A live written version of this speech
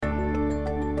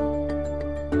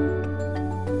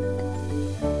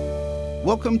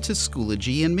Welcome to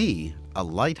Schoology and Me, a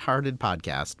lighthearted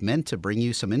podcast meant to bring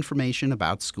you some information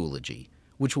about Schoology,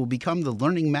 which will become the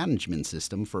learning management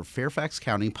system for Fairfax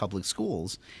County Public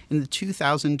Schools in the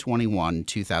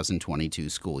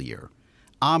 2021-2022 school year.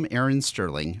 I'm Aaron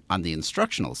Sterling on the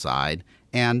instructional side,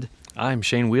 and I'm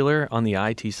Shane Wheeler on the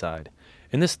IT side.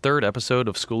 In this third episode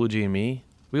of Schoology and Me,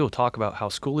 we will talk about how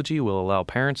Schoology will allow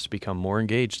parents to become more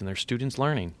engaged in their students'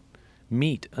 learning,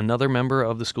 meet another member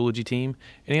of the Schoology team,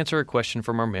 and answer a question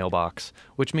from our mailbox,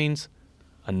 which means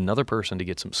another person to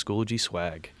get some Schoology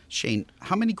swag. Shane,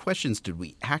 how many questions did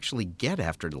we actually get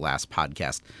after the last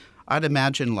podcast? I'd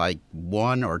imagine like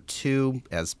one or two,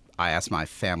 as I asked my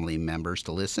family members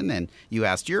to listen, and you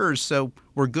asked yours, so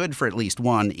we're good for at least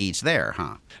one each there,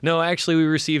 huh? No, actually, we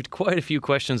received quite a few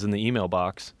questions in the email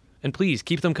box, and please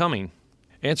keep them coming.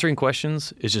 Answering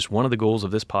questions is just one of the goals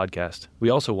of this podcast. We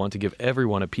also want to give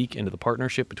everyone a peek into the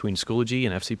partnership between Schoology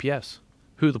and FCPS.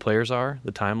 Who the players are,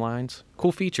 the timelines,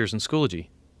 cool features in Schoology,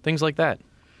 things like that.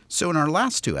 So in our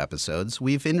last two episodes,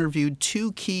 we've interviewed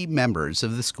two key members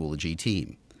of the Schoology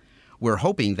team. We're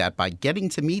hoping that by getting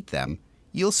to meet them,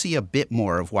 you'll see a bit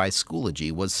more of why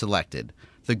Schoology was selected,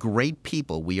 the great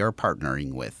people we are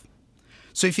partnering with.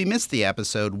 So if you missed the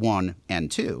episode 1 and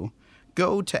 2,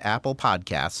 go to Apple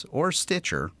Podcasts or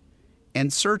Stitcher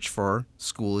and search for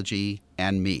Schoology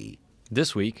and Me.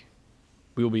 This week,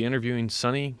 we will be interviewing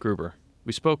Sunny Gruber.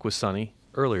 We spoke with Sunny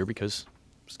earlier because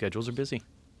schedules are busy.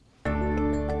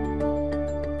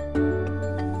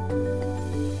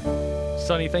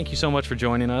 Sunny, thank you so much for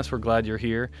joining us. We're glad you're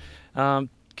here. Can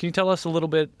you tell us a little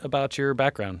bit about your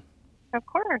background? Of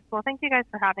course. Well, thank you guys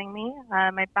for having me.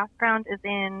 My background is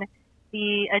in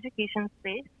the education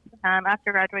space.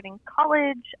 After graduating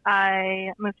college,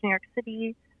 I moved to New York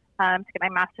City to get my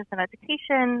master's in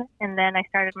education, and then I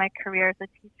started my career as a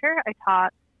teacher. I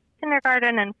taught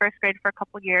kindergarten and first grade for a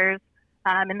couple years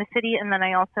in the city, and then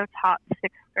I also taught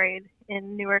sixth grade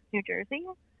in Newark, New Jersey.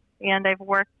 And I've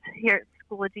worked here at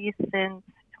Schoology since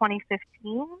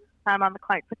 2015 on the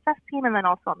client success team and then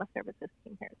also on the services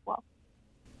team here as well.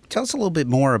 Tell us a little bit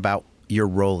more about your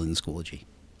role in Schoology.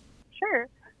 Sure.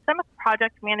 So I'm a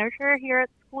project manager here at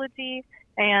Schoology,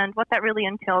 and what that really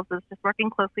entails is just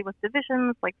working closely with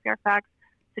divisions like Fairfax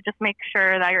to just make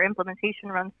sure that your implementation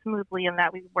runs smoothly and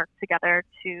that we work together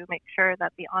to make sure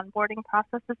that the onboarding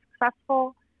process is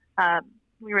successful.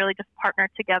 We really just partner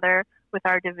together with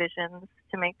our divisions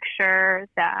to make sure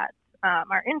that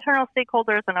our internal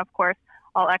stakeholders and, of course,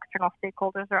 all external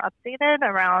stakeholders are updated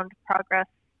around progress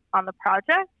on the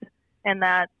project and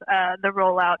that the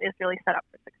rollout is really set up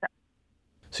for success.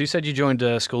 So you said you joined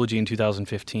Schoology in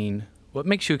 2015. What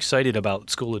makes you excited about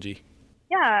Schoology?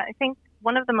 Yeah, I think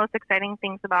one of the most exciting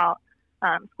things about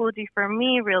Schoology for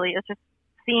me really is just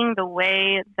seeing the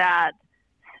way that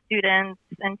students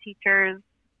and teachers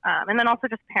and then also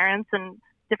just parents and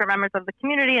different members of the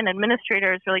community and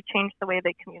administrators really change the way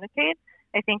they communicate.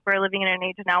 I think we're living in an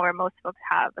age now where most folks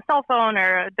have a cell phone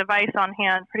or a device on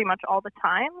hand pretty much all the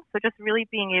time. So just really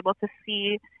being able to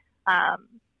see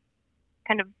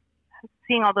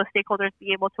seeing all those stakeholders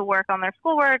be able to work on their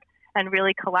schoolwork and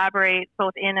really collaborate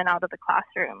both in and out of the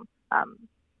classroom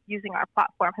using our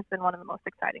platform has been one of the most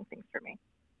exciting things for me.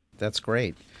 That's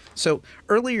great. So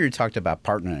earlier you talked about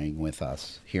partnering with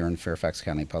us here in Fairfax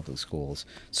County Public Schools.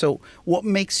 So what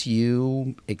makes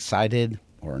you excited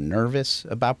or nervous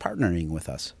about partnering with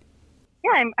us?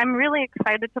 Yeah, I'm really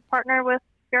excited to partner with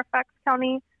Fairfax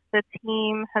County. The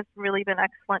team has really been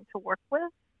excellent to work with.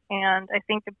 And I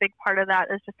think a big part of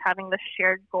that is just having the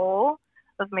shared goal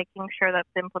of making sure that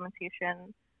the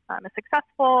implementation is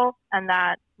successful and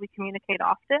that we communicate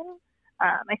often.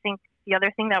 I think the other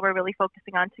thing that we're really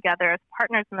focusing on together as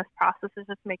partners in this process is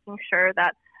just making sure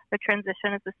that the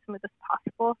transition is as smooth as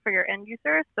possible for your end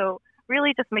users. So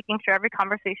really just making sure every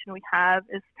conversation we have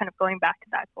is kind of going back to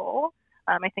that goal,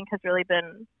 I think has really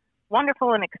been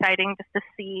wonderful and exciting just to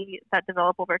see that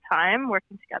develop over time,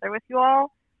 working together with you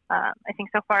all. I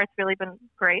think so far it's really been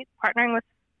great partnering with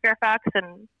Fairfax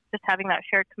and just having that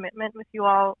shared commitment with you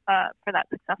all for that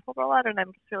successful rollout. And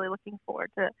I'm just really looking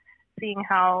forward to seeing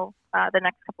how the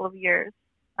next couple of years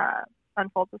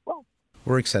unfolds as well.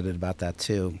 We're excited about that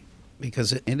too,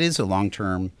 because it is a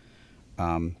long-term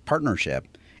partnership.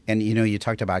 And, you know, you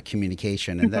talked about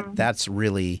communication, and that's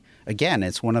really, again,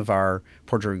 it's one of our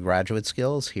postgraduate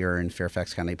skills here in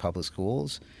Fairfax County Public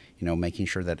Schools, you know, making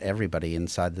sure that everybody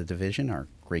inside the division are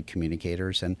great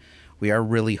communicators. And we are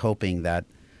really hoping that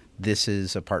this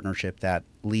is a partnership that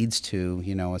leads to,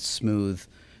 you know, a smooth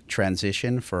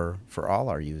transition for all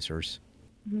our users.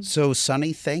 So,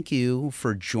 Sunny, thank you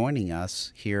for joining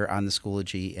us here on the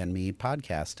Schoology and Me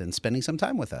podcast and spending some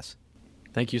time with us.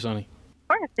 Thank you, Sunny.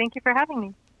 course. Thank you for having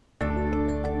me.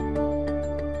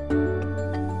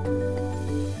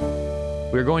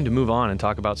 We're going to move on and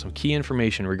talk about some key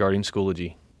information regarding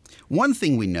Schoology. One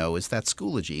thing we know is that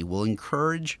Schoology will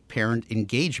encourage parent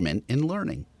engagement in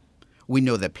learning. We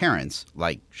know that parents,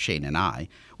 like Shane and I,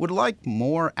 would like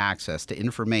more access to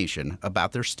information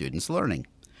about their students' learning.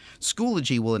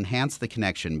 Schoology will enhance the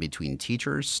connection between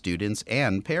teachers, students,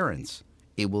 and parents.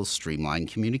 It will streamline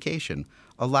communication,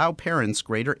 allow parents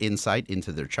greater insight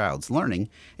into their child's learning,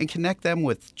 and connect them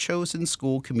with chosen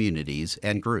school communities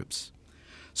and groups.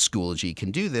 Schoology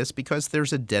can do this because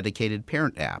there's a dedicated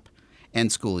parent app, and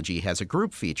Schoology has a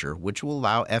group feature which will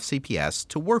allow FCPS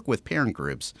to work with parent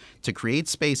groups to create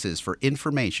spaces for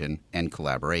information and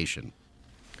collaboration.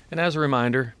 And as a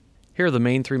reminder, here are the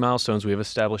main 3 milestones we have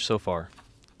established so far.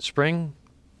 Spring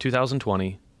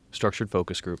 2020, Structured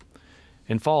Focus Group.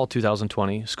 In fall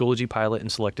 2020, Schoology pilot in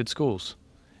selected schools.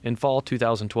 In fall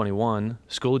 2021,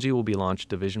 Schoology will be launched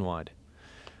division-wide.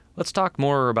 Let's talk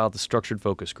more about the Structured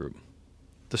Focus Group.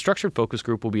 The Structured Focus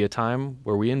Group will be a time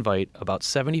where we invite about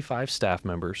 75 staff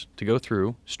members to go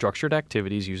through structured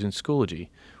activities using Schoology,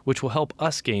 which will help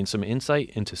us gain some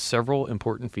insight into several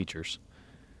important features.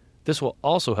 This will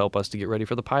also help us to get ready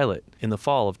for the pilot in the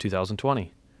fall of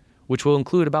 2020, which will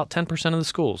include about 10% of the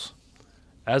schools.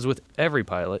 As with every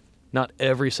pilot, not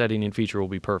every setting and feature will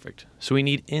be perfect, so we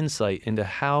need insight into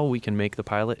how we can make the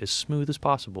pilot as smooth as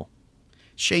possible.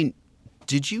 Shane,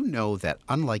 did you know that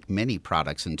unlike many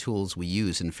products and tools we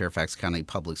use in Fairfax County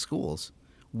Public Schools,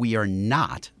 we are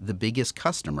not the biggest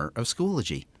customer of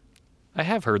Schoology? I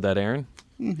have heard that, Aaron.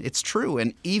 It's true,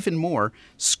 and even more,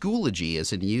 Schoology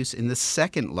is in use in the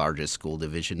second largest school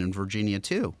division in Virginia,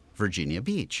 too, Virginia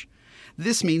Beach.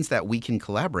 This means that we can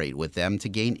collaborate with them to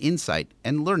gain insight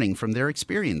and learning from their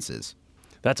experiences.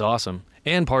 That's awesome,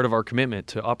 and part of our commitment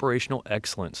to operational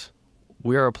excellence.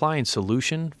 We are applying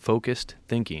solution-focused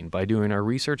thinking by doing our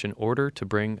research in order to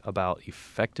bring about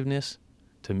effectiveness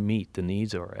to meet the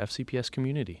needs of our FCPS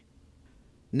community.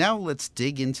 Now let's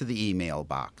dig into the email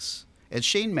box. As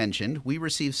Shane mentioned, we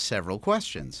received several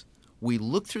questions. We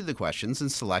looked through the questions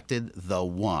and selected the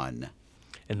one.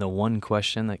 And the one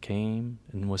question that came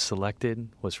and was selected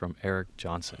was from Eric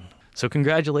Johnson. So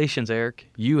congratulations, Eric.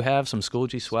 You have some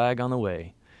Schoology swag on the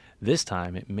way. This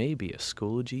time it may be a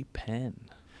Schoology pen.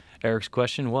 Eric's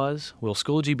question was, will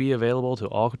Schoology be available to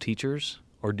all teachers,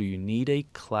 or do you need a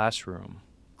classroom?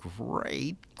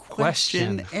 Great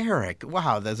question, Eric.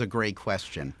 Wow, that's a great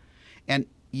question. And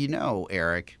you know,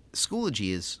 Eric,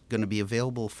 Schoology is going to be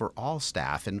available for all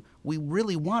staff, and we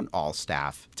really want all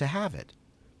staff to have it,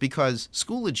 because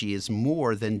Schoology is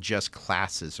more than just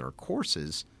classes or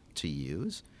courses to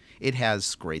use. It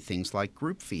has great things like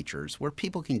group features where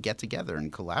people can get together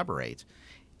and collaborate.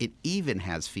 It even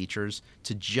has features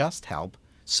to just help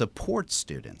support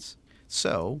students.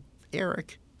 So,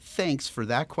 Eric, thanks for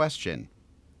that question.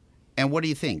 And what do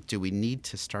you think? Do we need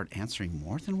to start answering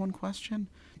more than one question?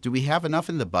 Do we have enough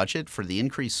in the budget for the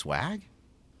increased swag?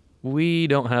 We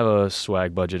don't have a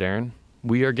swag budget, Aaron.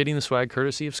 We are getting the swag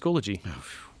courtesy of Schoology.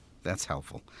 That's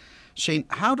helpful. Shane,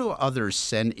 how do others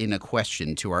send in a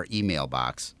question to our email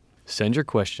box? Send your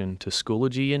question to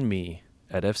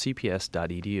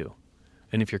schoologyandme@fcps.edu.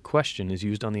 And if your question is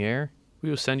used on the air, we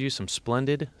will send you some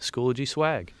splendid Schoology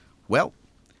swag. Well,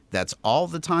 that's all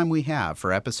the time we have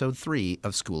for episode 3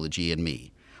 of Schoology and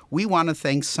Me. We want to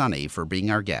thank Sunny for being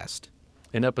our guest.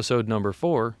 In episode number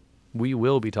 4, we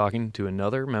will be talking to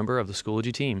another member of the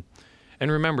Schoology team. And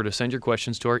remember to send your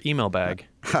questions to our email bag.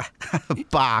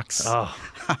 Box. Oh.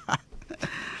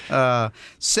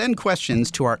 Send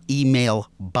questions to our email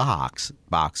box.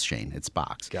 Box, Shane. It's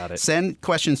box. Got it. Send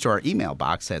questions to our email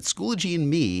box at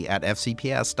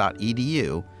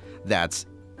schoologyandme@fcps.edu. That's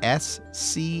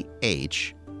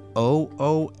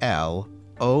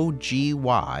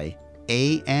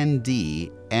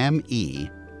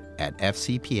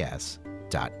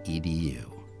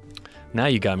Now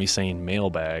you got me saying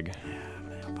mailbag.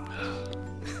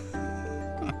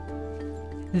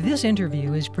 This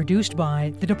interview is produced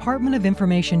by the Department of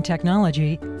Information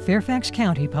Technology, Fairfax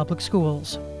County Public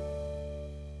Schools.